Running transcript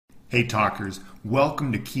Hey talkers,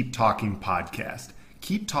 welcome to Keep Talking Podcast.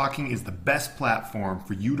 Keep Talking is the best platform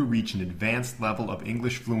for you to reach an advanced level of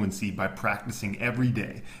English fluency by practicing every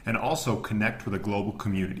day and also connect with a global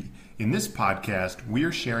community. In this podcast, we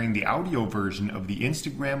are sharing the audio version of the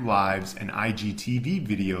Instagram Lives and IGTV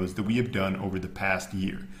videos that we have done over the past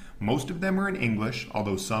year. Most of them are in English,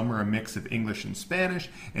 although some are a mix of English and Spanish,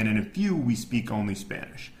 and in a few we speak only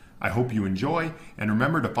Spanish. I hope you enjoy, and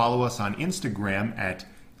remember to follow us on Instagram at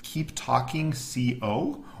Keep Talking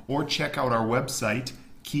CO, or check out our website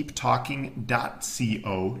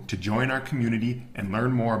keeptalking.co to join our community and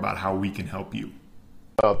learn more about how we can help you.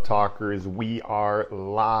 What's up, talkers? We are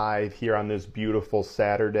live here on this beautiful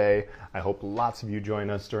Saturday. I hope lots of you join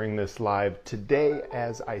us during this live. Today,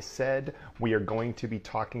 as I said, we are going to be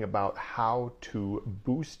talking about how to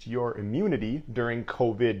boost your immunity during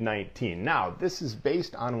COVID-19. Now, this is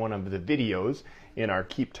based on one of the videos in our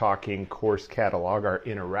Keep Talking course catalog, our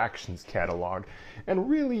interactions catalog. And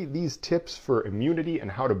really, these tips for immunity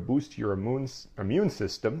and how to boost your immune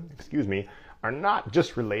system, are not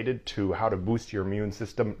just related to how to boost your immune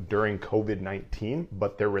system during COVID-19,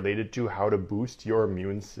 but they're related to how to boost your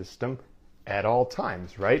immune system at all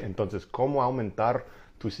times, right? Entonces, cómo aumentar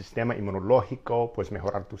tu sistema inmunológico, pues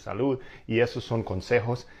mejorar tu salud, y esos son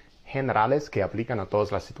consejos generales que aplican a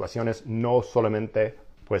todas las situaciones, no solamente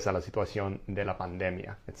pues a la situación de la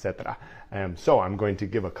pandemia, etc. So I'm going to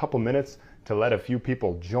give a couple minutes to let a few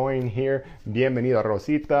people join here. Bienvenida,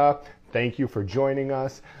 Rosita. Thank you for joining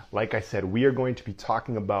us. Like I said, we are going to be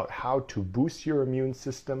talking about how to boost your immune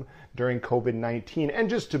system during COVID-19 and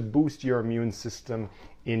just to boost your immune system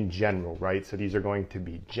in general, right? So these are going to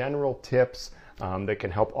be general tips that can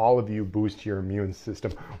help all of you boost your immune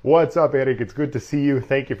system. What's up, Eric? It's good to see you.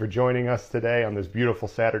 Thank you for joining us today on this beautiful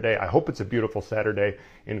Saturday. I hope it's a beautiful Saturday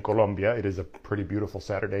in Colombia. It is a pretty beautiful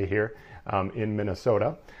Saturday here in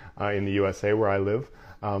Minnesota, in the USA where I live.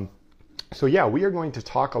 So yeah, we are going to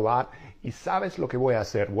talk a lot. Y sabes lo que voy a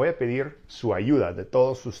hacer? Voy a pedir su ayuda de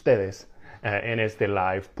todos ustedes en este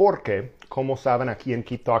live, porque, como saben, aquí en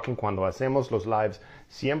Keep Talking, cuando hacemos los lives,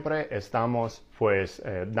 siempre estamos pues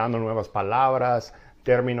dando nuevas palabras,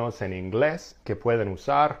 términos en inglés que pueden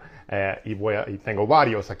usar, y tengo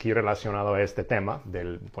varios aquí relacionados a este tema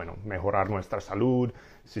del, mejorar nuestra salud,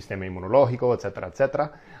 sistema inmunológico, etcétera,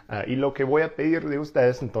 etcétera. Y lo que voy a pedir de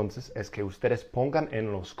ustedes entonces es que ustedes pongan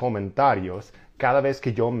en los comentarios cada vez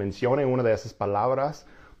que yo mencione una de esas palabras.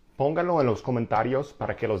 Pónganlo en los comentarios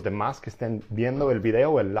para que los demás que estén viendo el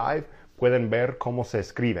video, el live, pueden ver cómo se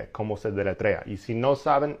escribe, cómo se deletrea. Y si no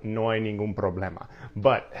saben, no hay ningún problema.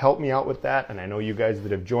 But help me out with that, and I know you guys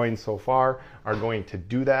that have joined so far are going to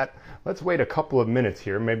do that. Let's wait a couple of minutes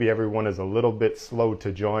here. Maybe everyone is a little bit slow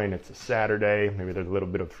to join. It's a Saturday. Maybe there's a little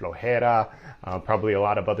bit of flojera. Probably a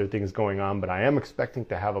lot of other things going on, but I am expecting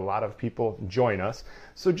to have a lot of people join us.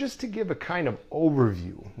 So just to give a kind of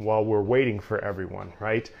overview while we're waiting for everyone,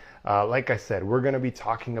 right? Like I said, we're going to be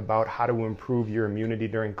talking about how to improve your immunity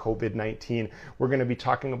during COVID-19. We're going to be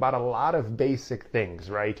talking about a lot of basic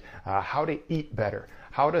things, right? How to eat better,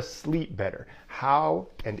 how to sleep better, how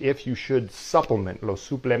and if you should supplement los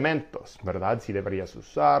suplementos, ¿verdad? Si deberías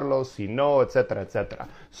usarlos, si no, etcétera, etcétera.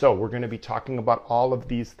 So we're going to be talking about all of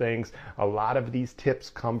these things. A lot of these tips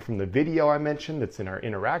come from the video I mentioned that's in our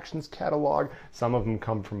interactions catalog. Some of them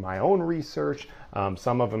come from my own research.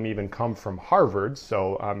 Some of them even come from Harvard.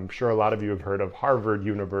 So I'm sure a lot of you have heard of Harvard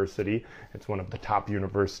University. It's one of the top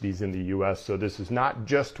universities in the US. So this is not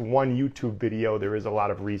just one YouTube video. There is a lot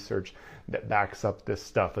of research that backs up this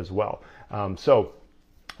stuff as well. So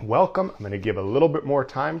welcome. I'm going to give a little bit more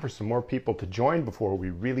time for some more people to join before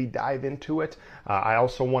we really dive into it. I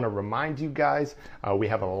also want to remind you guys, we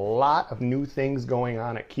have a lot of new things going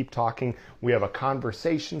on at Keep Talking. We have a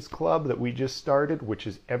conversations club that we just started, which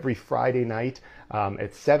is every Friday night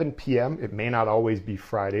at 7 p.m. It may not always be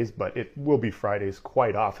Fridays, but it will be Fridays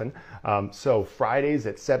quite often. So Fridays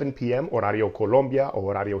at 7 p.m., horario Colombia,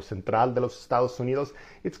 or horario central de los Estados Unidos.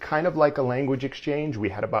 It's kind of like a language exchange. We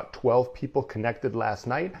had about 12 people connected last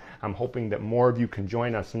night. I'm hoping that more of you can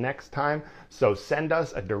join us next time. So send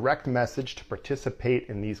us a direct message to participate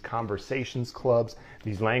in these conversations clubs,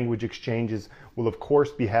 these language exchanges. We'll of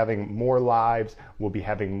course be having more lives. We'll be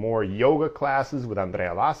having more yoga classes with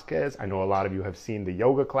Andrea Vasquez. I know a lot of you have seen the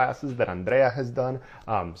yoga classes that Andrea has done.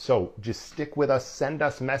 So just stick with us. Send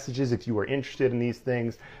us messages if you are interested in these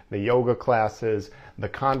things. The yoga classes, the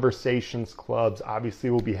conversations clubs. Obviously,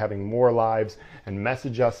 we'll be having more lives. And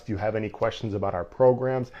message us if you have any questions about our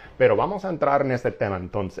programs. Pero vamos a entrar en este tema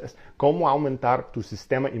entonces. ¿Cómo aumentar tu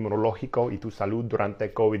sistema inmunológico y tu salud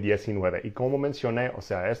durante COVID-19? Y como mencioné, o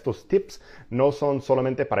sea, estos tips no son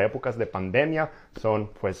solamente para épocas de pandemia, son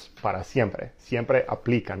pues para siempre. Siempre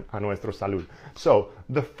aplican a nuestra salud. So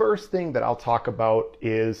the first thing that I'll talk about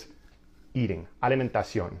is eating,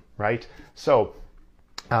 alimentación, right? So,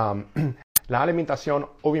 la alimentación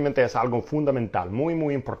obviamente es algo fundamental, muy,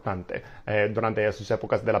 muy importante durante esas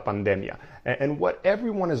épocas de la pandemia. And what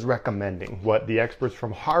everyone is recommending, what the experts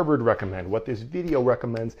from Harvard recommend, what this video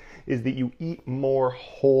recommends, is that you eat more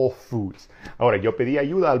whole foods. Ahora, yo pedí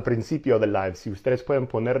ayuda al principio del live. Si ustedes pueden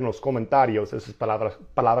poner en los comentarios esas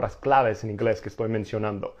palabras claves en inglés que estoy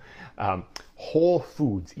mencionando. Whole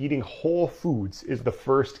foods, eating whole foods is the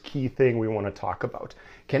first key thing we want to talk about.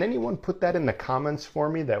 Can anyone put that in the comments for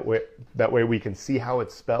me? That way we can see how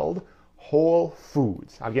it's spelled. Whole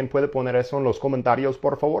foods. ¿Alguien puede poner eso en los comentarios,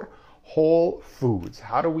 por favor? Whole foods.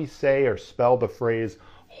 How do we say or spell the phrase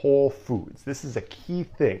whole foods? This is a key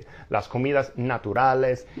thing. Las comidas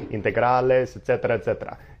naturales, integrales, etcétera,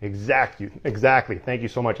 etcétera. Exactly. Thank you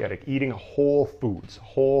so much, Eric. Eating whole foods.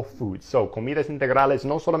 Whole foods. So, comidas integrales,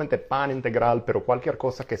 no solamente pan integral, pero cualquier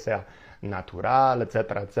cosa que sea natural,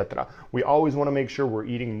 etcétera, etcétera. We always want to make sure we're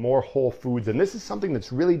eating more whole foods, and this is something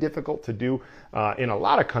that's really difficult to do in a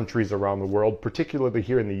lot of countries around the world, particularly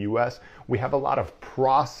here in the U.S. We have a lot of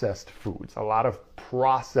processed foods,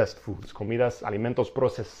 comidas, alimentos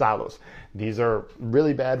procesados. These are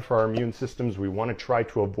really bad for our immune systems. We want to try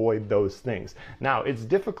to avoid those things. Now, it's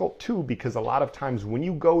difficult too because a lot of times when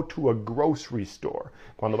you go to a grocery store,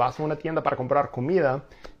 cuando vas a una tienda para comprar comida,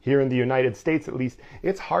 here in the United States at least,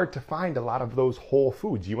 it's hard to find a lot of those whole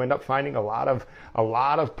foods. You end up finding a lot of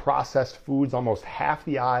processed foods. Almost half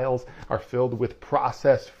the aisles are filled with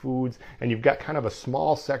processed foods, and you've got kind of a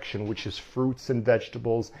small section which is fruits and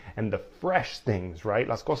vegetables and the fresh things, right?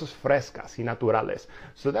 Las cosas frescas y naturales.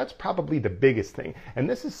 So that's probably the biggest thing. And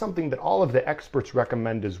this is something that all of the experts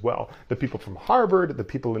recommend as well. The people from Harvard, the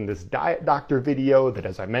people in this Diet Doctor video that,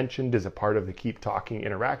 as I mentioned, is a part of the Keep Talking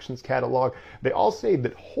Interactions catalog, they all say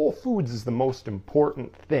that whole foods is the most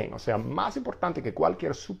important thing. O sea, más importante que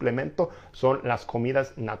cualquier suplemento son las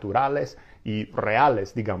comidas naturales y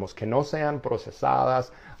reales, digamos, que no sean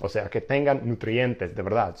procesadas, o sea, que tengan nutrientes de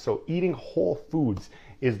verdad. So eating whole foods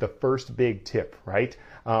is the first big tip, right?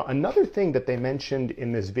 Another thing that they mentioned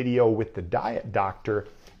in this video with the Diet Doctor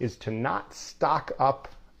is to not stock up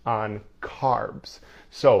on carbs.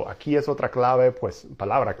 So, aquí es otra clave, pues,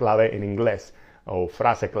 palabra clave en inglés, o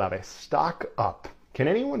frase clave, stock up. Can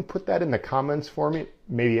anyone put that in the comments for me?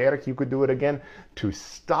 Maybe Eric, you could do it again. To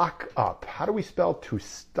stock up. How do we spell to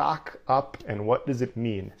stock up, and what does it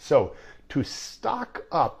mean? So, to stock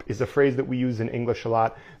up is a phrase that we use in English a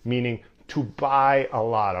lot, meaning to buy a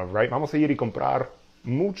lot of, right? Vamos a ir y comprar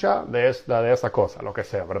mucha de esta cosa, lo que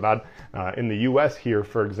sea, ¿verdad? In the U.S. here,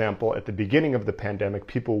 for example, at the beginning of the pandemic,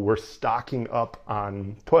 people were stocking up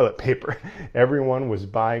on toilet paper. Everyone was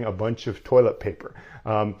buying a bunch of toilet paper.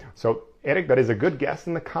 So Eric, that is a good guess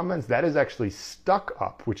in the comments. That is actually stuck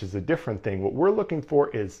up, which is a different thing. What we're looking for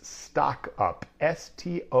is stock up.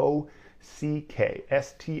 S-T-O-C-K.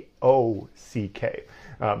 S-T-O-C-K.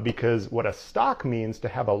 Because what a stock means, to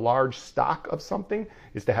have a large stock of something,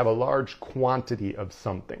 is to have a large quantity of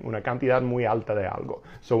something. Una cantidad muy alta de algo.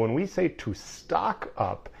 So when we say to stock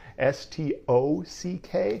up,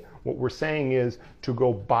 S-T-O-C-K, what we're saying is to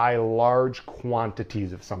go buy large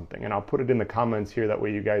quantities of something. And I'll put it in the comments here, that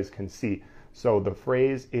way you guys can see. So the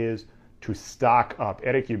phrase is to stock up.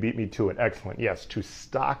 Eric, you beat me to it. Excellent. Yes, to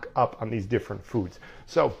stock up on these different foods.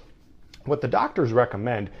 So what the doctors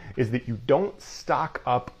recommend is that you don't stock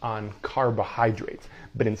up on carbohydrates,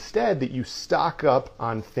 but instead that you stock up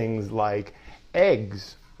on things like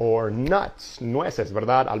eggs or nuts, nueces,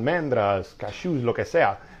 ¿verdad? Almendras, cashews, lo que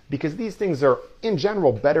sea, because these things are, in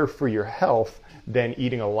general, better for your health than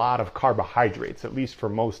eating a lot of carbohydrates, at least for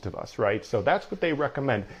most of us, right? So that's what they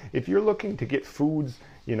recommend. If you're looking to get foods,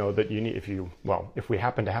 you know, that you need, if we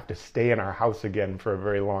happen to have to stay in our house again for a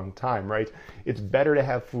very long time, right? It's better to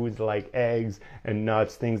have foods like eggs and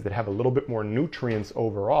nuts, things that have a little bit more nutrients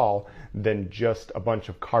overall than just a bunch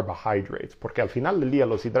of carbohydrates. Porque al final del día,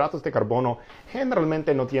 los hidratos de carbono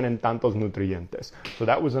generalmente no tienen tantos nutrientes. So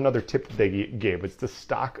that was another tip that they gave. It's to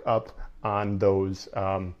stock up on those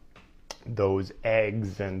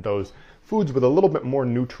eggs and those foods with a little bit more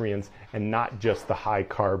nutrients and not just the high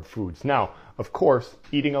carb foods. Now, of course,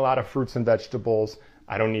 eating a lot of fruits and vegetables,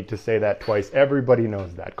 I don't need to say that twice. Everybody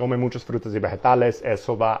knows that. Come muchos frutos y vegetales,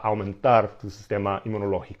 eso va a aumentar tu sistema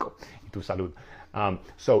inmunológico y tu salud.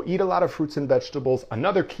 So eat a lot of fruits and vegetables.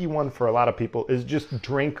 Another key one for a lot of people is just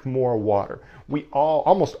drink more water.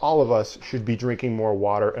 Almost all of us should be drinking more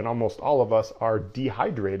water, and almost all of us are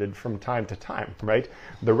dehydrated from time to time, right?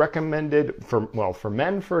 The recommended, for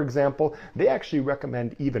men, for example, they actually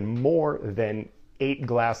recommend even more than 8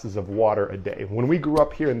 glasses of water a day. When we grew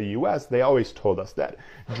up here in the US, they always told us that.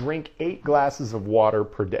 Drink 8 glasses of water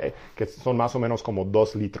per day, que son más o menos como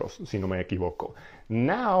 2 litros, si no me equivoco.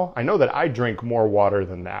 Now, I know that I drink more water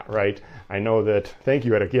than that, right? I know that, thank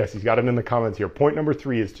you, Eric. Yes, he's got it in the comments here. Point number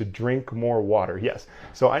 3 is to drink more water. Yes.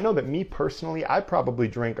 So I know that me personally, I probably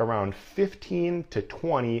drink around 15 to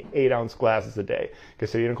 20 8-ounce glasses a day, que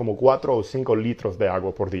serían como 4 o 5 litros de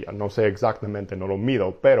agua por día. No sé exactamente, no lo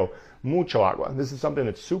mido, pero mucho agua. This is something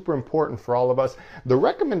that's super important for all of us. The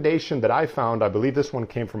recommendation that I found, I believe this one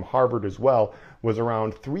came from Harvard as well, was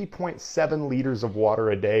around 3.7 liters of water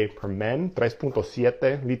a day per men,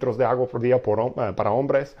 3.7 litros de agua por día para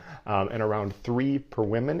hombres, and around 3 per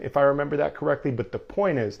women, if I remember that correctly. But the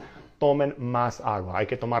point is, tomen más agua. Hay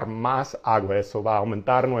que tomar más agua. Eso va a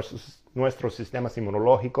aumentar nuestros sistemas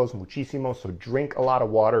inmunológicos muchísimo, so drink a lot of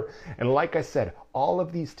water. And like I said, all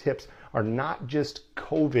of these tips are not just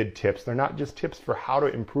COVID tips. They're not just tips for how to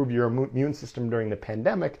improve your immune system during the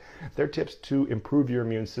pandemic. They're tips to improve your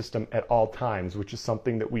immune system at all times, which is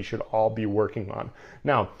something that we should all be working on.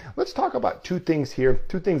 Now, let's talk about 2 things here.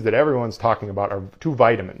 2 things that everyone's talking about are 2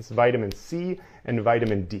 vitamins, vitamin C and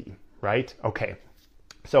vitamin D, right? Okay.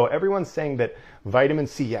 So everyone's saying that vitamin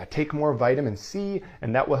C, yeah, take more vitamin C,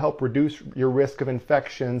 and that will help reduce your risk of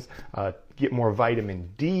infections. Get more vitamin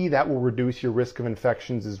D, that will reduce your risk of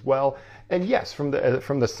infections as well. And yes, from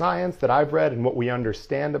the science that I've read and what we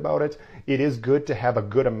understand about it, it is good to have a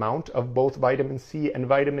good amount of both vitamin C and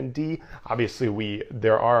vitamin D. Obviously,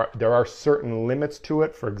 there are certain limits to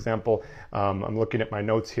it. For example, I'm looking at my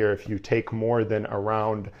notes here. If you take more than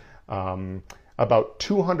around about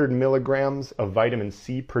 200 milligrams of vitamin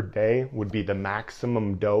C per day would be the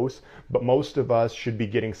maximum dose, but most of us should be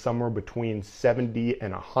getting somewhere between 70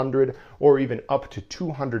 and 100 or even up to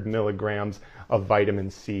 200 milligrams of vitamin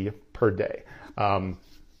C per day. And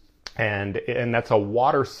that's a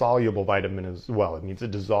water-soluble vitamin as well. It means it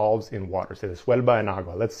dissolves in water. Se disuelva en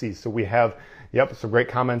agua. Let's see. So we have, some great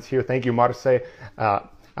comments here. Thank you, Marce.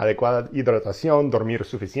 Adecuada hidratación, dormir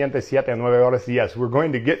suficiente, 7 a 9 horas. Yes, we're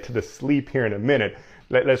going to get to the sleep here in a minute.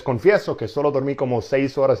 Les confieso que solo dormí como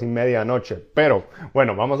 6 horas y media anoche, pero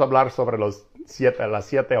bueno, vamos a hablar sobre las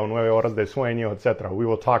 7 o 9 horas de sueño, etc. We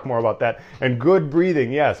will talk more about that. And good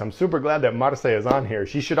breathing, yes, I'm super glad that Marce is on here.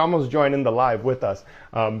 She should almost join in the live with us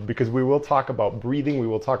because we will talk about breathing, we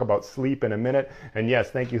will talk about sleep in a minute. And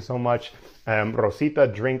yes, thank you so much. Rosita,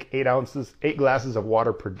 drink 8 glasses of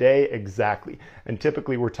water per day, exactly. And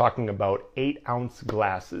typically we're talking about 8-ounce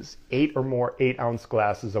glasses, 8 or more 8-ounce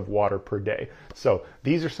glasses of water per day. So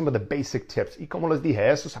these are some of the basic tips. Y como les dije,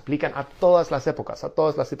 esos aplican a todas las épocas, a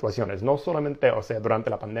todas las situaciones, no solamente, durante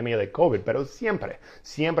la pandemia de COVID, pero siempre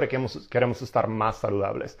queremos estar más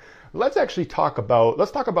saludables. Let's talk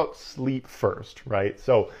about sleep first, right?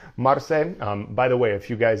 So Marce, by the way, if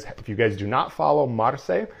you guys do not follow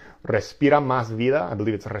Marce, Respira Más Vida, I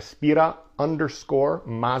believe it's Respira_Más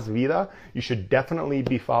Vida. You should definitely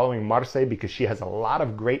be following Marce because she has a lot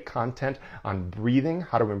of great content on breathing,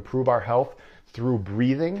 how to improve our health through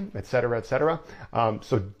breathing, etc., etc.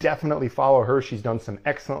 So definitely follow her. She's done some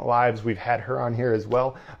excellent lives. We've had her on here as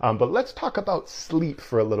well. But let's talk about sleep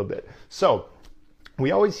for a little bit. So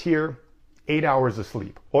we always hear 8 hours of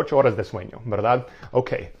sleep, 8 horas de sueño, ¿verdad?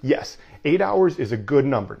 Okay, yes, 8 hours is a good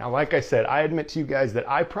number. Now, like I said, I admit to you guys that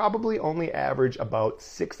I probably only average about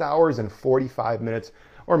 6 hours and 45 minutes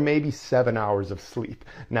or maybe 7 hours of sleep.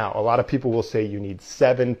 Now, a lot of people will say you need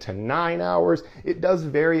 7 to 9 hours. It does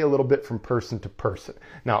vary a little bit from person to person.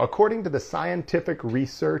 Now, according to the scientific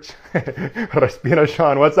research, Respira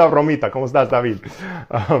Sean, what's up, Romita? ¿Cómo estás,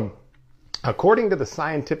 David? According to the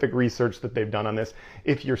scientific research that they've done on this,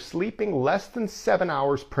 if you're sleeping less than 7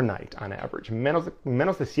 hours per night on average,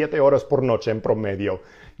 menos de 7 horas por noche en promedio,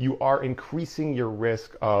 you are increasing your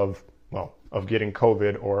risk of getting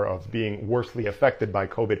COVID or of being worsely affected by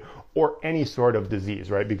COVID or any sort of disease,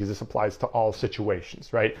 right? Because this applies to all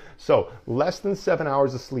situations, right? So less than 7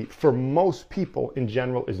 hours of sleep for most people in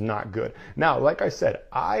general is not good. Now, like I said,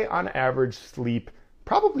 I on average sleep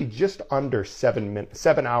probably just under 7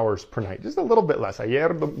 hours per night, just a little bit less. Ayer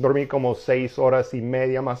dormí como 6 horas y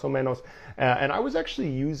media más o menos, and I was actually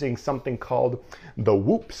using something called the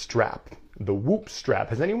Whoop strap. The Whoop strap.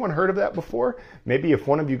 Has anyone heard of that before? Maybe if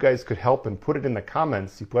one of you guys could help and put it in the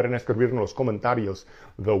comments, si pueden escribir en los comentarios,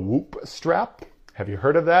 the Whoop strap. Have you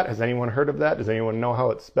heard of that? Has anyone heard of that? Does anyone know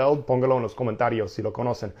how it's spelled? Póngalo en los comentarios si lo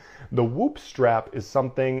conocen. The Whoop strap is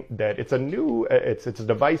something that it's a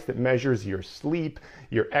device that measures your sleep,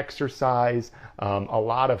 your exercise, a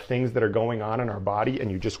lot of things that are going on in our body,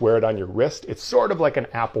 and you just wear it on your wrist. It's sort of like an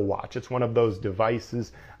Apple Watch. It's one of those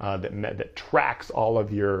devices that tracks all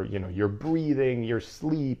of your breathing, your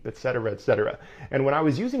sleep, etc., etc. And when I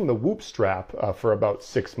was using the Whoop strap for about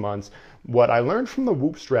 6 months, what I learned from the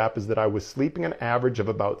Whoop strap is that I was sleeping an average of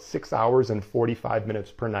about 6 hours and 45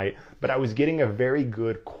 minutes per night, but I was getting a very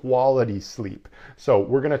good quality sleep. So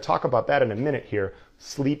we're going to talk about that in a minute here.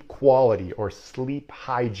 Sleep quality or sleep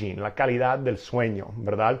hygiene, la calidad del sueño,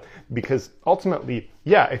 ¿verdad? Because ultimately,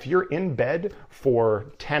 yeah, if you're in bed for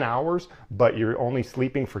 10 hours, but you're only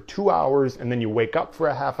sleeping for 2 hours and then you wake up for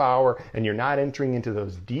a half hour and you're not entering into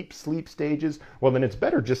those deep sleep stages, well, then it's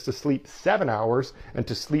better just to sleep 7 hours and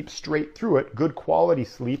to sleep straight through it, good quality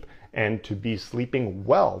sleep, and to be sleeping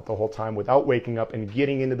well the whole time without waking up and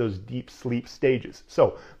getting into those deep sleep stages.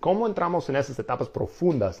 So, ¿cómo entramos en esas etapas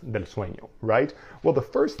profundas del sueño, right? Well, the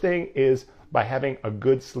first thing is by having a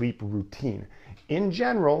good sleep routine. In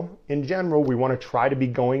general, we want to try to be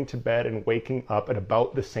going to bed and waking up at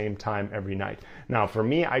about the same time every night. Now, for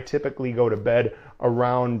me, I typically go to bed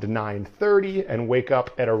around 9:30 and wake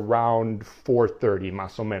up at around 4:30,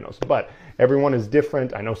 más o menos. But everyone is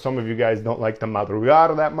different. I know some of you guys don't like to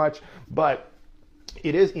madrugar that much, but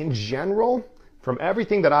it is in general, from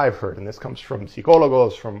everything that I've heard, and this comes from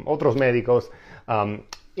psicólogos, from otros médicos,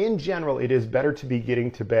 in general, it is better to be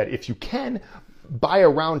getting to bed, if you can, by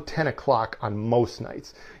around 10 o'clock on most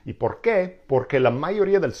nights. ¿Y por qué? Porque la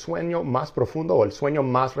mayoría del sueño más profundo o el sueño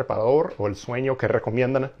más reparador o el sueño que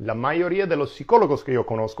recomiendan la mayoría de los psicólogos que yo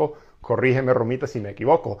conozco, corrígeme Romita si me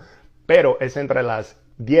equivoco, pero es entre las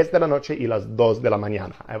 10 de la noche y las 2 de la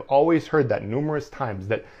mañana. I've always heard that numerous times,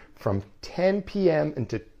 that from 10 p.m.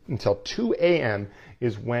 until 2 a.m.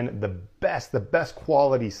 is when the best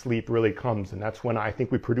quality sleep really comes. And that's when I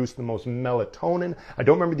think we produce the most melatonin. I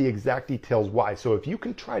don't remember the exact details why. So if you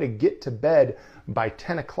can try to get to bed by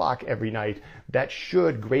 10 o'clock every night, that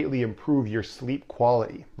should greatly improve your sleep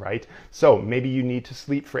quality, right? So maybe you need to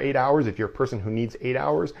sleep for 8 hours. If you're a person who needs 8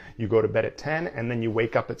 hours, you go to bed at 10 and then you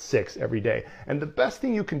wake up at 6 every day. And the best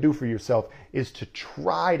thing you can do for yourself is to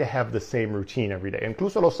try to have the same routine every day,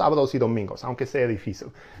 incluso los sábados y domingos, aunque sea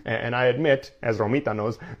difícil. And I admit, as Romita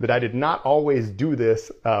knows, that I did not always do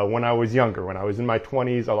this when I was younger. When I was in my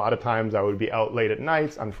 20s, a lot of times I would be out late at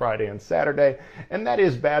nights on Friday and Saturday, and that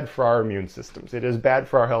is bad for our immune systems. It is bad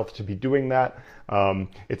for our health to be doing that.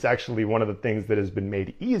 It's actually one of the things that has been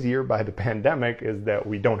made easier by the pandemic, is that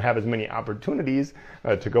we don't have as many opportunities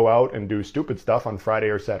to go out and do stupid stuff on Friday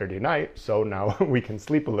or Saturday night, so now we can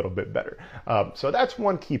sleep a little bit better. So that's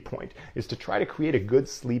one key point, is to try to create a good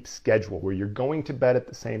sleep schedule where you're going to bed at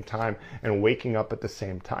the same time and waking up at the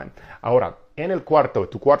same time. Ahora, en el cuarto,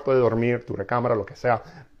 tu cuarto de dormir, tu recámara, lo que sea,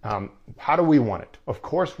 how do we want it? Of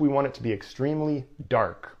course, we want it to be extremely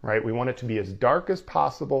dark, right? We want it to be as dark as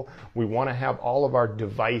possible. We want to have all of our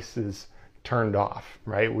devices turned off,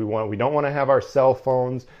 right? We don't want to have our cell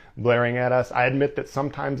phones blaring at us. I admit that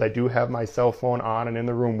sometimes I do have my cell phone on and in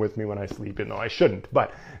the room with me when I sleep, even though I shouldn't.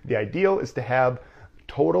 But the ideal is to have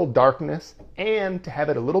total darkness and to have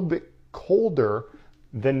it a little bit colder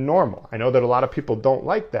than normal. I know that a lot of people don't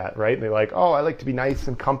like that, right? They're like, oh, I like to be nice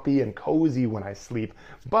and comfy and cozy when I sleep.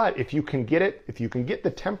 But if you can get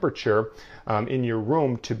the temperature in your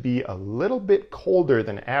room to be a little bit colder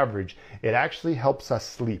than average, it actually helps us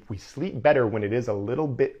sleep. We sleep better when it is a little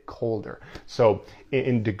bit colder. So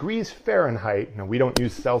in degrees Fahrenheit, now we don't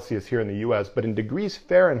use Celsius here in the US, but in degrees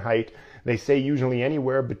Fahrenheit, they say usually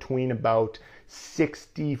anywhere between about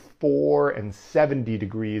 64 and 70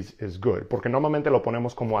 degrees is good, porque normalmente lo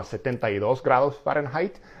ponemos como a 72 grados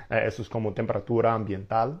Fahrenheit. Eso es como temperatura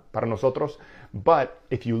ambiental para nosotros. But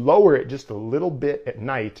if you lower it just a little bit at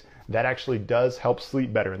night, that actually does help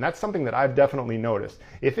sleep better. And that's something that I've definitely noticed.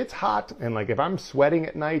 If it's hot and like if I'm sweating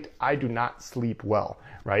at night, I do not sleep well,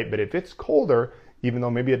 right? But if it's colder, even though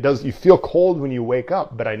maybe it does, you feel cold when you wake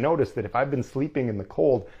up, but I notice that if I've been sleeping in the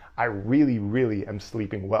cold, I really, really am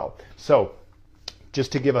sleeping well. So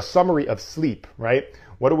just to give a summary of sleep, right?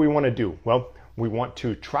 What do we want to do? Well, we want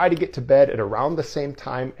to try to get to bed at around the same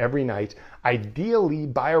time every night, ideally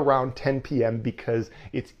by around 10 p.m. because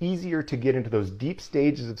it's easier to get into those deep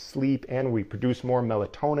stages of sleep and we produce more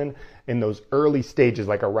melatonin in those early stages,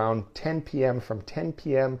 like around 10 p.m. from 10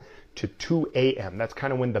 p.m. to 2 a.m. That's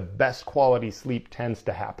kind of when the best quality sleep tends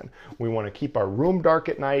to happen. We want to keep our room dark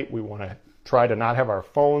at night. We want to try to not have our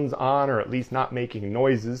phones on, or at least not making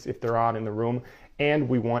noises if they're on in the room. And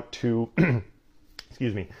we want to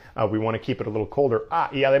excuse me, we want to keep it a little colder.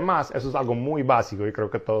 Y además, eso es algo muy básico, y creo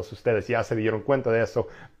que todos ustedes ya se dieron cuenta de eso,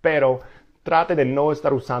 pero trate de no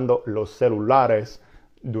estar usando los celulares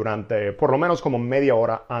durante por lo menos como media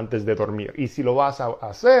hora antes de dormir. Y si lo vas a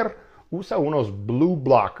hacer, usa unos blue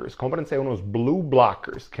blockers. Cómprense unos blue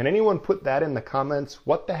blockers. Can anyone put that in the comments?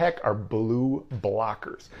 What the heck are blue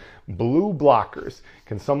blockers? Blue blockers.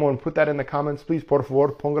 Can someone put that in the comments, please? Por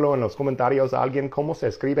favor, póngalo en los comentarios a alguien. ¿Cómo se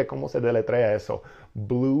escribe? ¿Cómo se deletrea eso?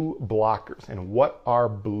 Blue blockers. And what are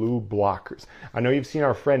blue blockers? I know you've seen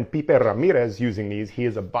our friend Pipe Ramirez using these. He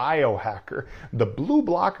is a biohacker. The blue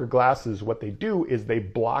blocker glasses, what they do is they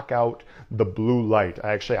block out the blue light.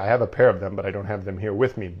 I have a pair of them, but I don't have them here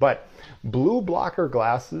with me. But blue blocker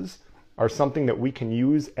glasses are something that we can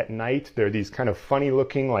use at night. They're these kind of funny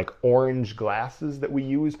looking like orange glasses that we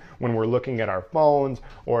use when we're looking at our phones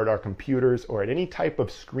or at our computers or at any type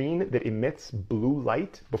of screen that emits blue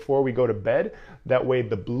light before we go to bed. That way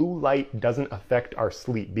the blue light doesn't affect our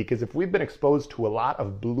sleep, because if we've been exposed to a lot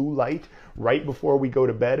of blue light right before we go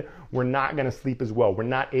to bed, we're not going to sleep as well. We're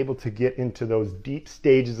not able to get into those deep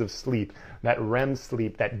stages of sleep, that REM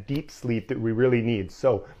sleep, that deep sleep that we really need.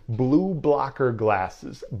 So blue blocker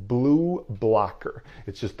glasses, blue blocker.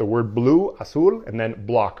 It's just the word blue, azul, and then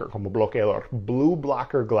blocker, como bloqueador. Blue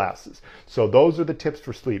blocker glasses. So those are the tips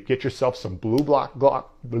for sleep. Get yourself some blue blocker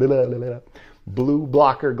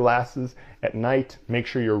glasses at night. Make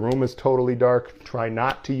sure your room is totally dark. Try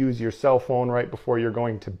not to use your cell phone right before you're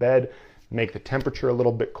going to bed. Make the temperature a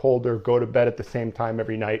little bit colder, go to bed at the same time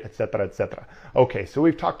every night, etc., etc. Okay, so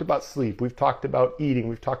we've talked about sleep, we've talked about eating,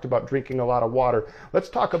 we've talked about drinking a lot of water. Let's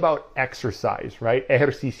talk about exercise, right?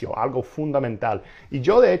 Ejercicio, algo fundamental. Y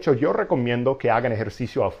yo, de hecho, yo recomiendo que hagan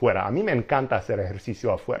ejercicio afuera. A mí me encanta hacer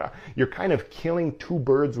ejercicio afuera. You're kind of killing two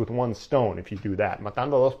birds with one stone if you do that.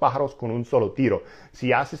 Matando dos pájaros con un solo tiro.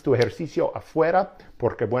 Si haces tu ejercicio afuera,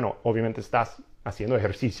 porque, bueno, obviamente estás haciendo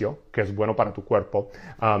ejercicio, que es bueno para tu cuerpo.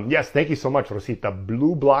 Yes, thank you so much, Rosita.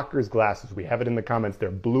 Blue blockers glasses. We have it in the comments there.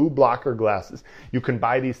 Blue blocker glasses. You can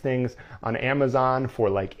buy these things on Amazon for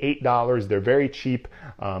like $8. They're very cheap,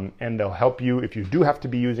 and they'll help you if you do have to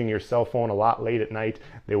be using your cell phone a lot late at night.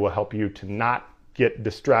 They will help you to not get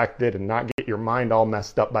distracted and not get your mind all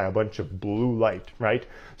messed up by a bunch of blue light, right?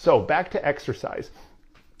 So back to exercise.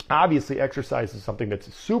 Obviously, exercise is something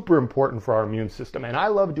that's super important for our immune system. And I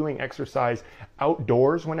love doing exercise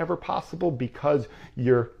outdoors whenever possible, because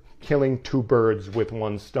you're killing two birds with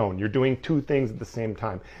one stone. You're doing two things at the same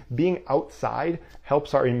time. Being outside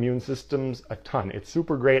helps our immune systems a ton. It's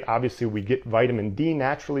super great. Obviously, we get vitamin D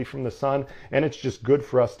naturally from the sun, and it's just good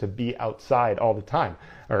for us to be outside all the time,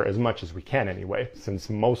 or as much as we can anyway, since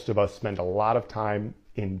most of us spend a lot of time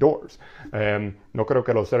indoors. No creo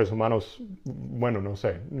que los seres humanos, bueno, no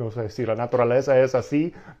sé si la naturaleza es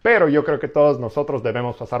así, pero yo creo que todos nosotros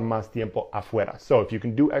debemos pasar más tiempo afuera. So if you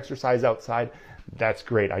can do exercise outside, that's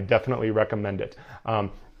great. I definitely recommend it.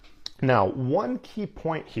 Now, one key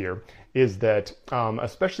point here is that,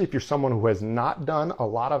 especially if you're someone who has not done a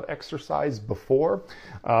lot of exercise before,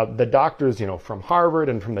 the doctors, from Harvard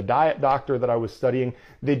and from the diet doctor that I was studying,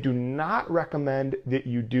 they do not recommend that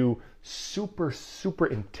you do super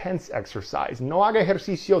intense exercise. No haga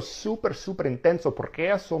ejercicio super intenso,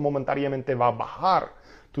 porque eso momentáneamente va a bajar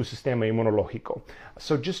tu sistema inmunológico.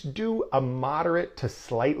 So just do a moderate to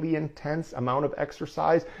slightly intense amount of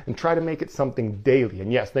exercise and try to make it something daily.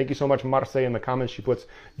 And yes, thank you so much, Marce, in the comments. She puts,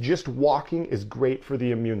 just walking is great for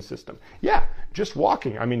the immune system. Yeah, just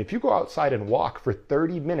walking. I mean, if you go outside and walk for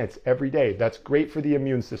 30 minutes every day, that's great for the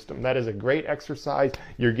immune system. That is a great exercise.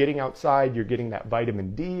 You're getting outside, you're getting that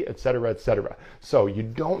vitamin D, etc., etc. So you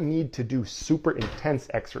don't need to do super intense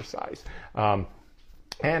exercise.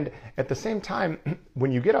 And at the same time,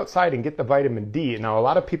 when you get outside and get the vitamin D, now a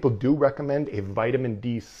lot of people do recommend a vitamin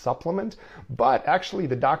D supplement, but actually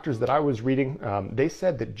the doctors that I was reading, they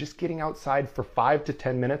said that just getting outside for 5 to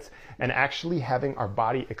 10 minutes and actually having our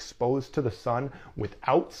body exposed to the sun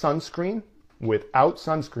without sunscreen,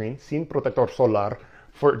 sin protector solar,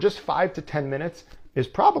 for just 5 to 10 minutes is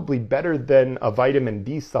probably better than a vitamin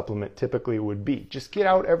D supplement typically would be. Just get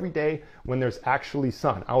out every day when there's actually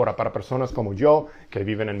sun. Ahora, para personas como yo, que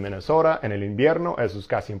viven en Minnesota, en el invierno, eso es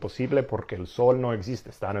casi imposible porque el sol no existe,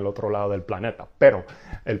 está en el otro lado del planeta. Pero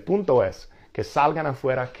el punto es que salgan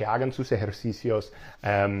afuera, que hagan sus ejercicios,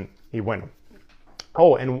 y bueno.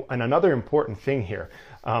 Oh, and another important thing here.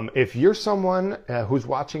 If you're someone who's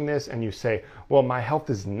watching this and you say, well, my health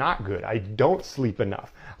is not good, I don't sleep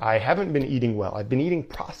enough, I haven't been eating well, I've been eating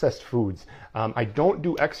processed foods, I don't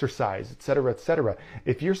do exercise, etc., etc.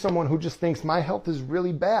 If you're someone who just thinks my health is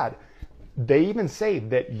really bad, They even say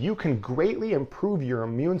that you can greatly improve your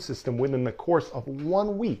immune system within the course of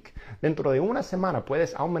 1 week. Dentro de una semana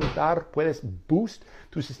puedes puedes boost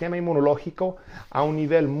tu sistema inmunológico a un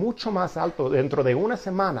nivel mucho más alto dentro de una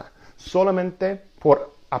semana, solamente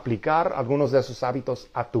por aplicar algunos de esos hábitos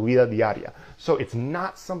a tu vida diaria. So it's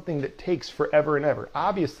not something that takes forever and ever.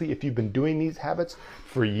 Obviously, if you've been doing these habits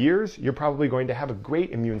for years, you're probably going to have a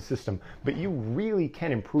great immune system, but you really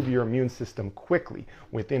can improve your immune system quickly.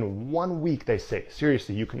 Within 1 week, they say.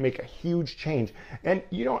 Seriously, you can make a huge change. And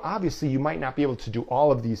obviously, you might not be able to do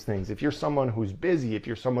all of these things. If you're someone who's busy, if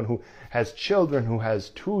you're someone who has children, who has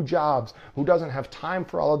 2 jobs, who doesn't have time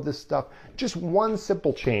for all of this stuff, just one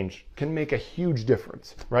simple change can make a huge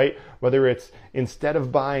difference, right? Whether it's instead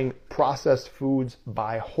of buying processed foods,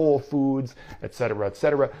 buy whole foods, etc.,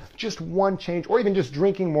 etc. Just one change, or even just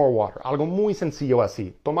drinking more water. Algo muy sencillo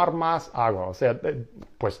así. Tomar más agua. O sea,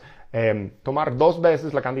 tomar 2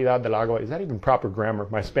 veces la cantidad del agua. Is that even proper grammar?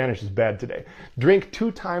 My Spanish is bad today. Drink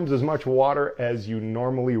 2 times as much water as you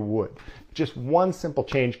normally would. Just one simple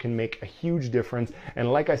change can make a huge difference.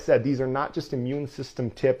 And like I said, these are not just immune system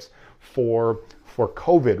tips for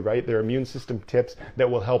COVID, right? They're immune system tips that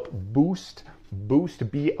will help boost,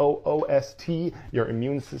 B-O-O-S-T, your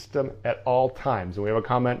immune system at all times. And we have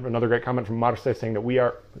another great comment from Marce saying that we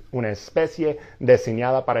are una especie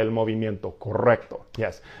diseñada para el movimiento. Correcto.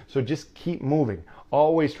 Yes. So just keep moving.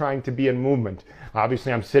 Always trying to be in movement.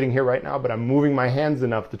 Obviously, I'm sitting here right now, but I'm moving my hands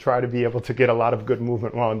enough to try to be able to get a lot of good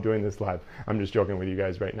movement while I'm doing this live. I'm just joking with you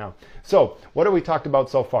guys right now. So, what have we talked about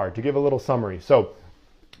so far? To give a little summary. So,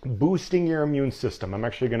 boosting your immune system. I'm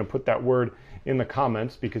actually going to put that word in the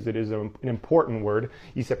comments because it is an important word.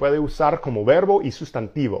 Y se puede usar como verbo y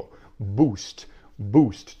sustantivo. Boost.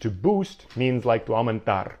 Boost. To boost means like to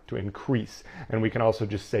aumentar, to increase. And we can also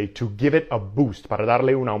just say to give it a boost, para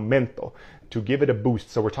darle un aumento, to give it a boost.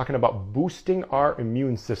 So we're talking about boosting our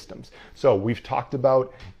immune systems. So we've talked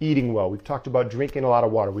about eating well. We've talked about drinking a lot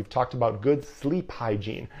of water. We've talked about good sleep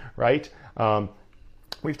hygiene, right?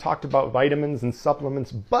 We've talked about vitamins and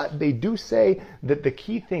supplements, but they do say that the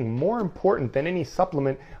key thing, more important than any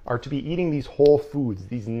supplement, are to be eating these whole foods,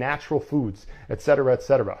 these natural foods, etc.,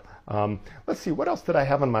 etc. Let's see, what else did I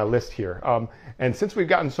have on my list here? And since we've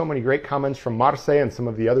gotten so many great comments from Marce and some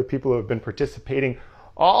of the other people who have been participating,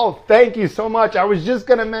 oh, thank you so much. I was just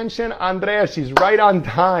going to mention Andrea. She's right on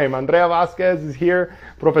time. Andrea Vasquez is here,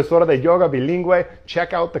 profesora de yoga bilingüe.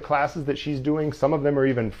 Check out the classes that she's doing. Some of them are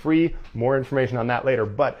even free. More information on that later.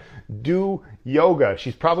 But do yoga.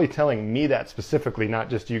 She's probably telling me that specifically, not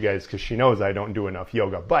just you guys, because she knows I don't do enough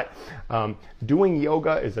yoga. But doing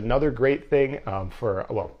yoga is another great thing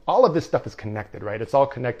all of this stuff is connected, right? It's all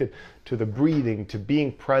connected to the breathing, to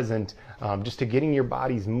being present, just to getting your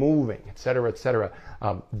bodies moving, etc., etc.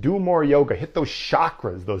 Do more yoga. Hit those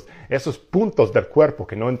chakras, esos puntos del cuerpo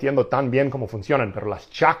que no entiendo tan bien cómo funcionan, pero las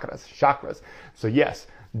chakras. So yes,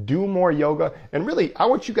 do more yoga. And really, I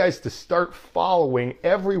want you guys to start following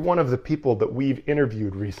every one of the people that we've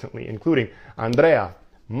interviewed recently, including Andrea,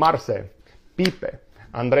 Marce, Pipe,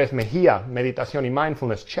 Andres Mejia, Meditación y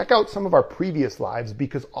Mindfulness. Check out some of our previous lives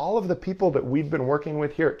because all of the people that we've been working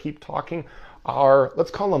with here at Keep Talking are,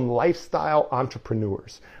 let's call them lifestyle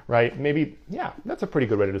entrepreneurs, right? Maybe, yeah, that's a pretty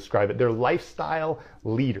good way to describe it. They're lifestyle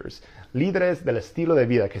leaders, líderes del estilo de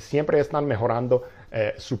vida que siempre están mejorando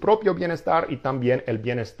su propio bienestar y también el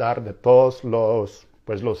bienestar de todos los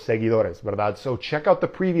seguidores, ¿verdad? So check out the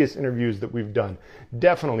previous interviews that we've done.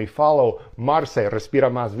 Definitely follow Marce, Respira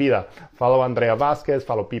Más Vida. Follow Andrea Vasquez,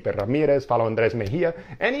 follow Pipe Ramírez, follow Andrés Mejía,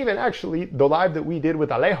 and even actually the live that we did with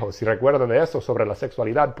Alejo, si recuerdan de eso, sobre la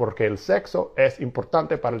sexualidad, porque el sexo es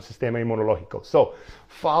importante para el sistema inmunológico. So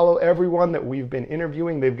follow everyone that we've been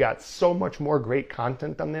interviewing. They've got so much more great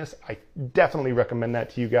content on this. I definitely recommend that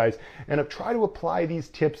to you guys. And try to apply these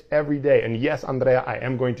tips every day. And yes, Andrea, I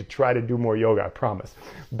am going to try to do more yoga, I promise.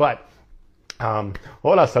 But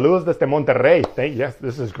hola, saludos desde Monterrey. Yes,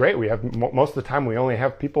 this is great. We have most of the time we only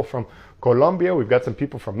have people from Colombia. We've got some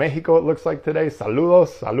people from Mexico, it looks like today.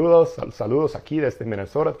 Saludos aquí desde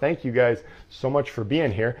Minnesota. Thank you guys so much for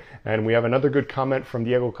being here. And we have another good comment from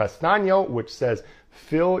Diego Castaño, which says,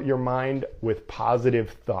 fill your mind with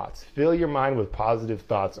positive thoughts. Fill your mind with positive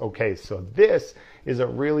thoughts. Okay, so this is a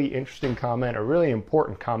really interesting comment, a really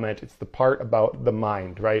important comment. It's the part about the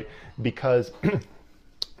mind, right? Because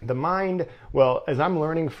the mind, well, as I'm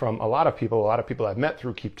learning from a lot of people I've met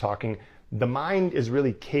through Keep Talking, the mind is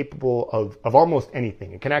really capable of almost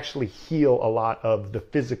anything. It can actually heal a lot of the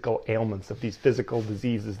physical ailments, of these physical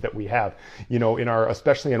diseases that we have. You know,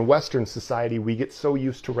 especially in Western society, we get so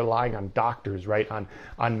used to relying on doctors, right? On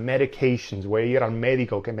medications. Voy a ir al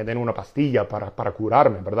médico que me den una pastilla para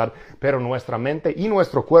curarme, ¿verdad? Pero nuestra mente y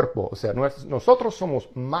nuestro cuerpo, o sea, nosotros somos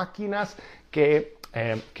máquinas que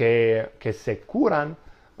se curan.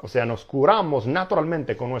 O sea, nos curamos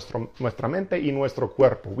naturalmente con nuestra mente y nuestro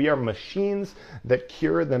cuerpo. We are machines that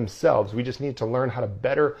cure themselves. We just need to learn how to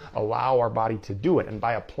better allow our body to do it. And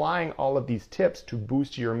by applying all of these tips to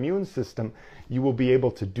boost your immune system, you will be able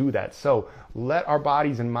to do that. So let our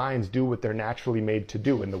bodies and minds do what they're naturally made to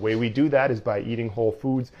do. And the way we do that is by eating whole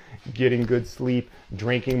foods, getting good sleep,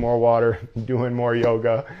 drinking more water, doing more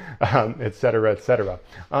yoga, et cetera, et cetera.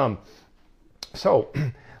 So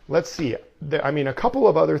let's see. A couple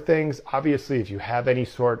of other things. Obviously, if you have any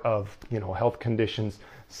sort of, health conditions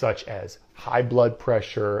such as high blood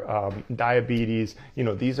pressure, diabetes,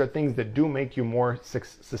 these are things that do make you more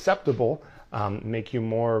susceptible,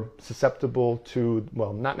 to,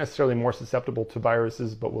 well, not necessarily more susceptible to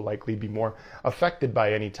viruses, but will likely be more affected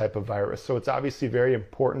by any type of virus. So it's obviously very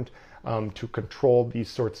important to control these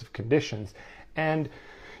sorts of conditions. And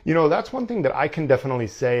that's one thing that I can definitely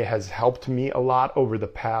say has helped me a lot over the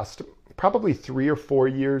past probably 3 or 4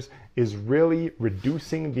 years, is really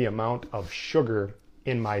reducing the amount of sugar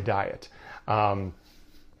in my diet. I'm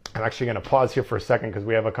actually going to pause here for a second because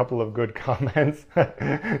we have a couple of good comments.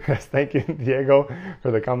 Yes, thank you, Diego,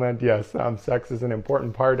 for the comment. Yes, sex is an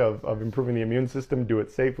important part of improving the immune system. Do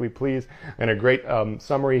it safely, please. And a great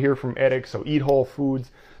summary here from Eric. So eat whole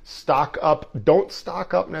foods. Stock up. Don't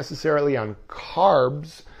stock up necessarily on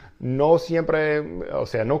carbs. No siempre, o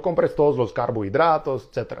sea, no compres todos los carbohidratos,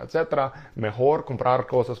 etcétera, etcétera. Mejor comprar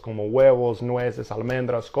cosas como huevos, nueces,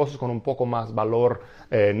 almendras, cosas con un poco más valor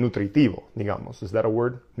nutritivo, digamos. Is that a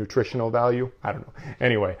word? Nutritional value? I don't know.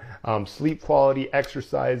 Anyway, sleep quality,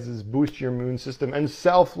 exercises, boost your immune system, and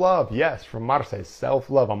self-love. Yes, from Marce,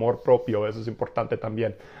 self-love, amor propio. Eso es importante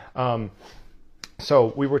también.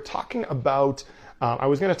 So we were talking about, I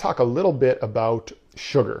was going to talk a little bit about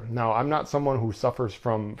sugar. Now, I'm not someone who suffers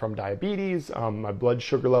from diabetes. My blood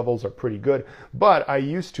sugar levels are pretty good, but I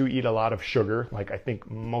used to eat a lot of sugar, like I think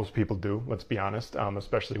most people do, let's be honest,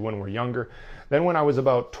 especially when we're younger. Then when I was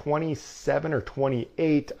about 27 or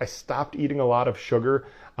 28, I stopped eating a lot of sugar.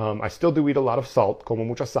 I still do eat a lot of salt, como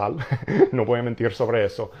mucha sal, no voy a mentir sobre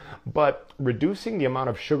eso, but reducing the amount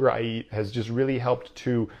of sugar I eat has just really helped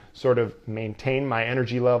to sort of maintain my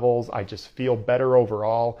energy levels. I just feel better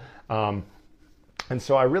overall. And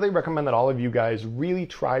so I really recommend that all of you guys really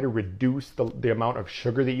try to reduce the amount of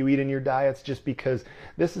sugar that you eat in your diets, just because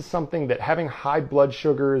this is something that having high blood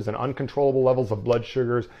sugars and uncontrollable levels of blood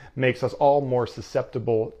sugars makes us all more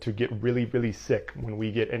susceptible to get really, really sick when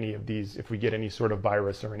we get any of these, if we get any sort of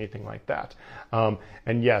virus or anything like that.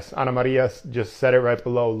 And yes, Ana Maria just said it right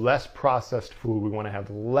below, less processed food. We want to have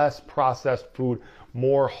less processed food,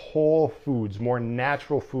 more whole foods, more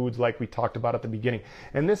natural foods like we talked about at the beginning.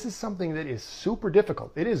 And this is something that is super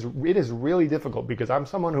difficult. It is really difficult because I'm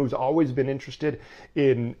someone who's always been interested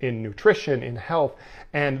in nutrition, in health.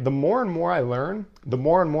 And the more and more I learn, the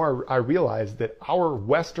more and more I realize that our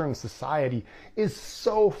Western society is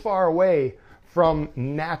so far away from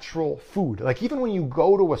natural food. Like even when you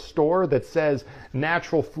go to a store that says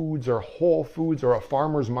natural foods or whole foods or a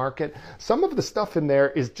farmer's market, some of the stuff in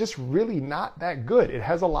there is just really not that good. It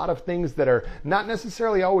has a lot of things that are not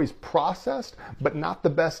necessarily always processed, but not the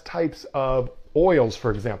best types of oils,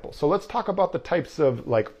 for example. So let's talk about the types of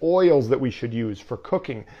like oils that we should use for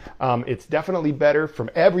cooking. It's definitely better, from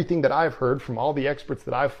everything that I've heard from all the experts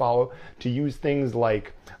that I follow, to use things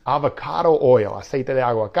like avocado oil, aceite de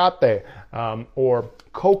aguacate, or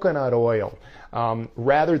coconut oil,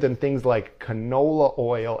 rather than things like canola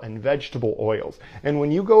oil and vegetable oils. And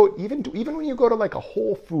when you go, even when you go to like a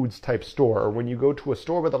Whole Foods type store, or when you go to a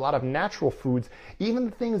store with a lot of natural foods, even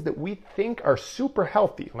the things that we think are super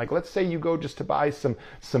healthy, like let's say you go just to buy some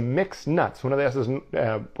mixed nuts, una de esas,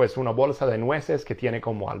 pues una bolsa de nueces que tiene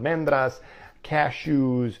como almendras,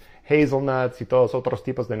 cashews, hazelnuts y todos otros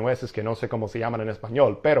tipos de nueces que no sé cómo se llaman en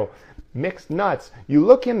español, pero mixed nuts, you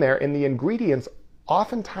look in there and the ingredients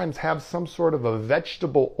oftentimes have some sort of a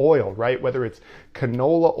vegetable oil, right? Whether it's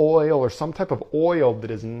canola oil or some type of oil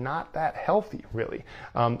that is not that healthy, really.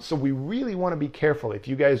 So we really want to be careful. If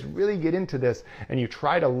you guys really get into this and you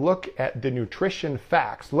try to look at the nutrition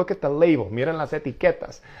facts, look at the label, miren las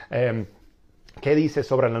etiquetas, qué dice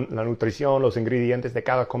sobre la nutrición, los ingredientes de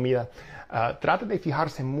cada comida. Trata de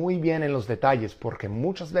fijarse muy bien en los detalles, porque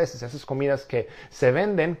muchas veces esas comidas que se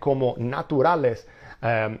venden como naturales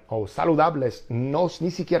o saludables, no,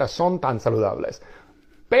 ni siquiera son tan saludables.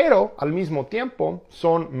 Pero al mismo tiempo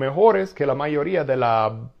son mejores que la mayoría de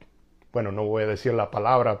bueno, no voy a decir la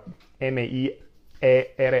palabra MIERDA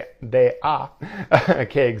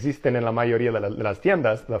que existen en la mayoría de las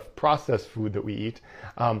tiendas, the processed food that we eat,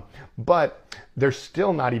 but they're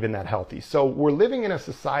still not even that healthy. So we're living in a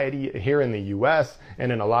society here in the US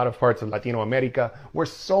and in a lot of parts of Latino America where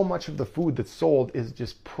so much of the food that's sold is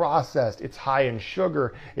just processed. It's high in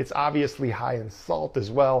sugar. It's obviously high in salt as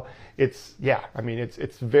well. It's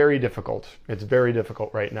very difficult. It's very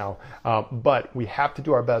difficult right now. But we have to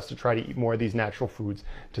do our best to try to eat more of these natural foods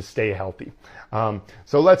to stay healthy.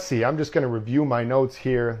 So let's see. I'm just going to review my notes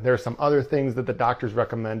here. There are some other things that the doctors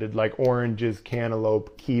recommended, like oranges,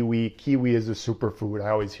 cantaloupe, kiwi. Kiwi is a superfood. I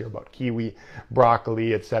always hear about kiwi,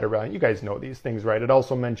 broccoli, etc. You guys know these things, right? It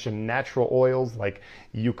also mentioned natural oils like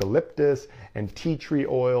eucalyptus and tea tree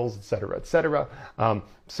oils, etc., etc.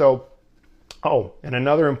 And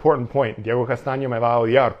another important point, Diego Castaño me va a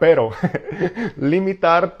odiar, pero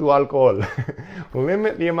limitar tu alcohol.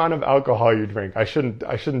 Limit the amount of alcohol you drink. I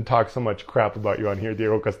shouldn't talk so much crap about you on here,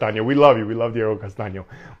 Diego Castaño. We love you. We love Diego Castaño.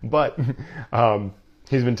 But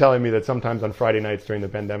he's been telling me that sometimes on Friday nights during the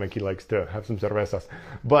pandemic, he likes to have some cervezas.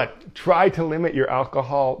 But try to limit your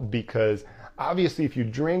alcohol because obviously if you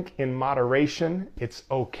drink in moderation, it's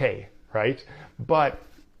okay, right? But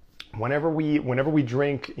whenever we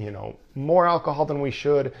drink, more alcohol than we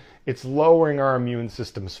should, it's lowering our immune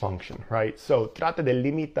system's function, right? So trate de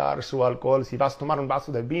limitar su alcohol. Si vas a tomar un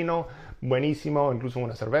vaso de vino, buenísimo, incluso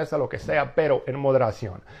una cerveza, lo que sea, pero en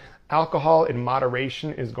moderación. Alcohol in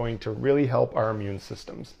moderation is going to really help our immune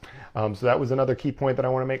systems. So that was another key point that I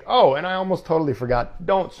want to make. Oh, and I almost totally forgot,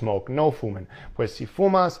 don't smoke, no fumen. Pues si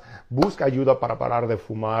fumas, busca ayuda para parar de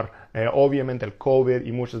fumar. Obviamente el COVID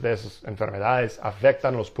y muchas de esas enfermedades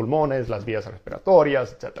afectan los pulmones, las vías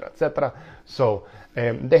respiratorias, etcétera, etcétera. So,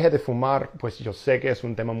 deje de fumar, pues yo sé que es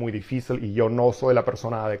un tema muy difícil y yo no soy la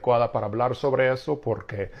persona adecuada para hablar sobre eso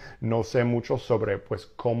porque no sé mucho sobre pues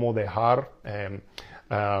cómo dejar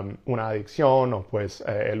una adicción o pues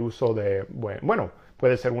el uso de, bueno,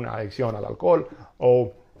 puede ser una adicción al alcohol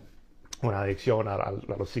o una adicción a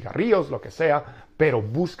los cigarrillos, lo que sea, pero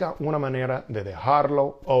busca una manera de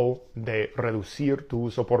dejarlo o de reducir tu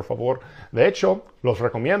uso, por favor. De hecho, los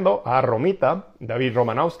recomiendo a Romita, David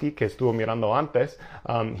Romanowski, que estuvo mirando antes.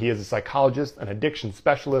 He is a psychologist, an addiction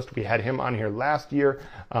specialist. We had him on here last year.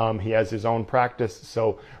 He has his own practice,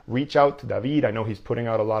 so reach out to David. I know he's putting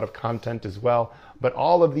out a lot of content as well, but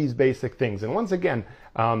all of these basic things. And once again,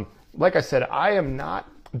 like I said, I am not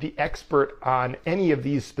the expert on any of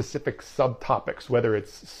these specific subtopics, whether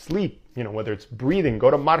it's sleep, whether it's breathing.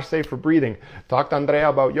 Go to Marce for breathing. Talk to Andrea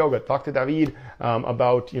about yoga. Talk to David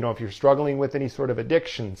about, if you're struggling with any sort of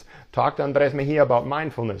addictions. Talk to Andres Mejia about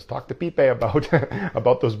mindfulness. Talk to Pipe about,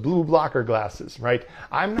 about those blue blocker glasses, right?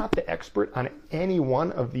 I'm not the expert on any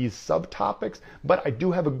one of these subtopics, but I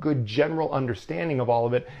do have a good general understanding of all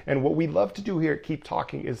of it. And what we love to do here at Keep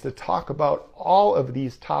Talking is to talk about all of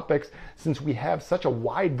these topics since we have such a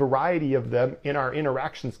wide variety of them in our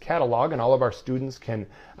interactions catalog, and all of our students can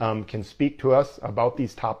speak to us about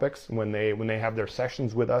these topics when they have their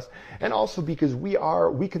sessions with us, and also because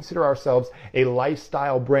we consider ourselves a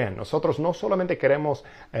lifestyle brand. Nosotros no solamente queremos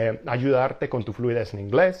ayudarte con tu fluidez en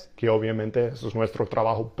inglés, que obviamente eso es nuestro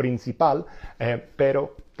trabajo principal,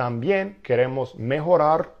 pero también queremos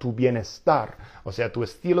mejorar tu bienestar, o sea, tu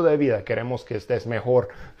estilo de vida. Queremos que estés mejor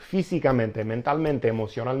físicamente, mentalmente,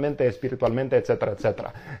 emocionalmente, espiritualmente, etcétera,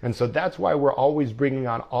 etcétera. And so that's why we're always bringing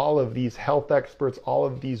on all of these health experts, all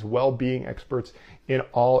of these well-being experts in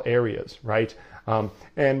all areas, right?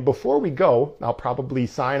 And before we go, I'll probably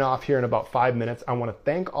sign off here in about 5 minutes. I want to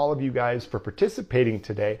thank all of you guys for participating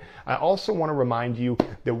today. I also want to remind you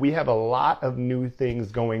that we have a lot of new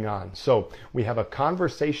things going on. So we have a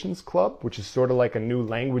conversations club, which is sort of like a new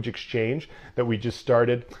language exchange that we just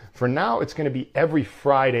started. For now, it's going to be every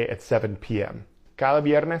Friday at 7 p.m. Cada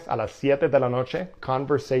viernes a las 7 de la noche,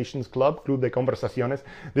 Conversations Club, Club de Conversaciones.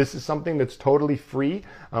 This is something that's totally free.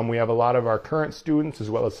 We have a lot of our current students as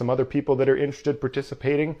well as some other people that are interested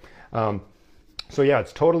participating. So yeah,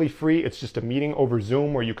 it's totally free. It's just a meeting over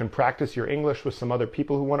Zoom where you can practice your English with some other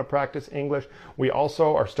people who want to practice English. We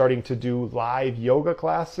also are starting to do live yoga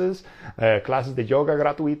classes, clases de yoga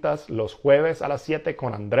gratuitas, los jueves a las 7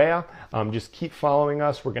 con Andrea. Just keep following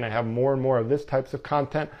us. We're going to have more and more of this types of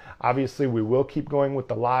content. Obviously, we will keep going with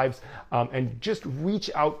the lives. And just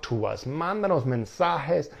reach out to us. Mándanos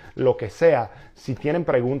mensajes, lo que sea, si tienen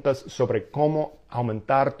preguntas sobre cómo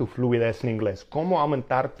aumentar tu fluidez en inglés, cómo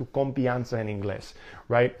aumentar tu confianza en inglés,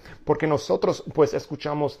 right? Porque nosotros pues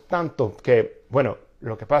escuchamos tanto que, bueno,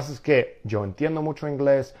 lo que pasa es que yo entiendo mucho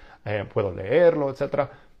inglés, puedo leerlo, etcétera,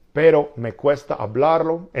 pero me cuesta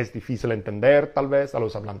hablarlo, es difícil entender tal vez a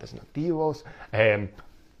los hablantes nativos.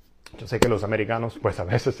 Yo sé que los americanos, pues a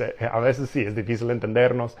veces sí, es difícil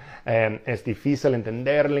entendernos, es difícil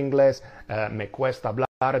entender el inglés, me cuesta hablar,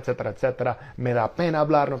 etcétera, etcétera. Me da pena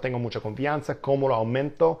hablar, no tengo mucha confianza. ¿Cómo lo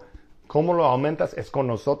aumento? ¿Cómo lo aumentas? Es con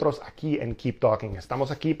nosotros aquí en Keep Talking.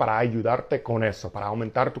 Estamos aquí para ayudarte con eso, para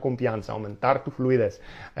aumentar tu confianza, aumentar tu fluidez.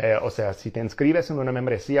 O sea, si te inscribes en una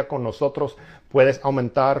membresía con nosotros, puedes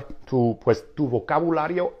aumentar tu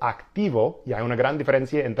vocabulario activo. Y hay una gran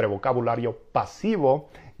diferencia entre vocabulario pasivo,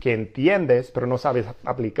 que entiendes pero no sabes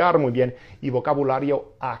aplicar muy bien, y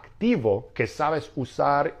vocabulario activo que sabes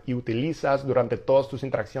usar y utilizas durante todas tus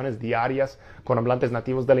interacciones diarias con hablantes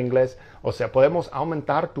nativos del inglés. O sea, podemos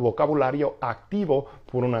aumentar tu vocabulario activo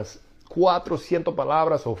por unas 400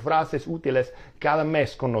 palabras o frases útiles cada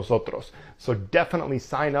mes con nosotros. So definitely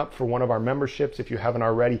sign up for one of our memberships if you haven't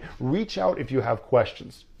already. Reach out if you have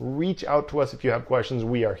questions. Reach out to us if you have questions.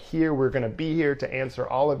 We are here. We're going to be here to answer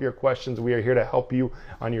all of your questions. We are here to help you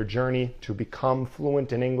on your journey to become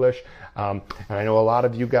fluent in English. And I know a lot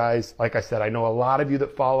of you guys, like I said, I know a lot of you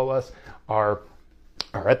that follow us are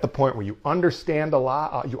at the point where you understand a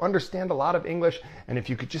lot of English, and if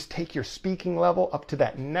you could just take your speaking level up to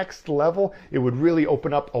that next level, it would really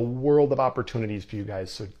open up a world of opportunities for you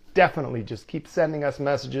guys. So definitely just keep sending us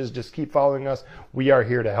messages, just keep following us. We are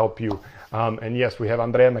here to help you. And yes, we have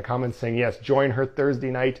Andrea in the comments saying, yes, join her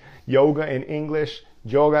Thursday night yoga in English,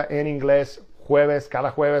 yoga en inglés,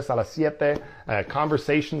 cada jueves a las 7,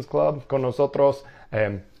 Conversations Club con nosotros,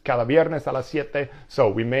 cada viernes a las 7. So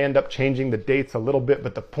we may end up changing the dates a little bit,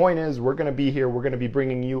 but the point is we're going to be here. We're going to be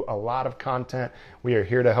bringing you a lot of content. We are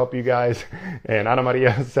here to help you guys. And Ana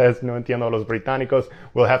Maria says, no entiendo a los británicos.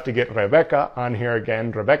 We'll have to get Rebecca on here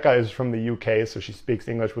again. Rebecca is from the UK, so she speaks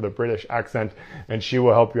English with a British accent, and she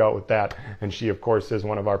will help you out with that. And she, of course, is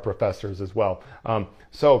one of our professors as well.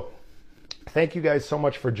 Thank you guys so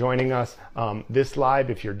much for joining us this live.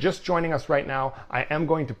 If you're just joining us right now, I am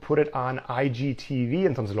going to put it on IGTV,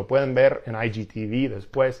 entonces lo pueden ver en IGTV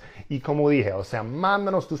después. Y como dije, o sea,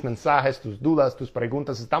 mándanos tus mensajes, tus dudas, tus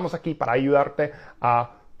preguntas. Estamos aquí para ayudarte a,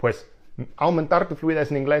 pues, aumentar tu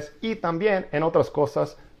fluidez en inglés y también en otras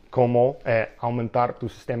cosas como aumentar tu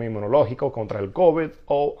sistema inmunológico contra el COVID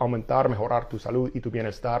o mejorar tu salud y tu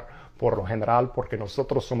bienestar por lo general, porque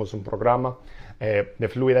nosotros somos un programa de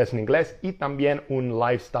fluidez en inglés y también un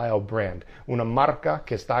lifestyle brand, una marca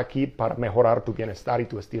que está aquí para mejorar tu bienestar y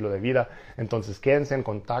tu estilo de vida. Entonces quédense en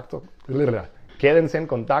contacto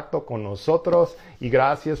con nosotros y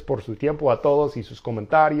gracias por su tiempo a todos y sus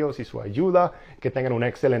comentarios y su ayuda. Que tengan un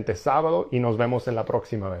excelente sábado y nos vemos en la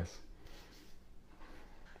próxima vez.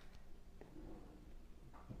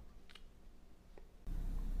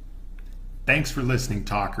 Thanks for listening,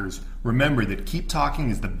 talkers. Remember that Keep Talking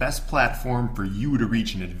is the best platform for you to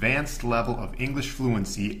reach an advanced level of English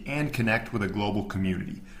fluency and connect with a global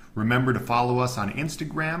community. Remember to follow us on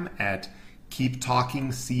Instagram at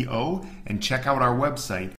KeepTalkingCO and check out our website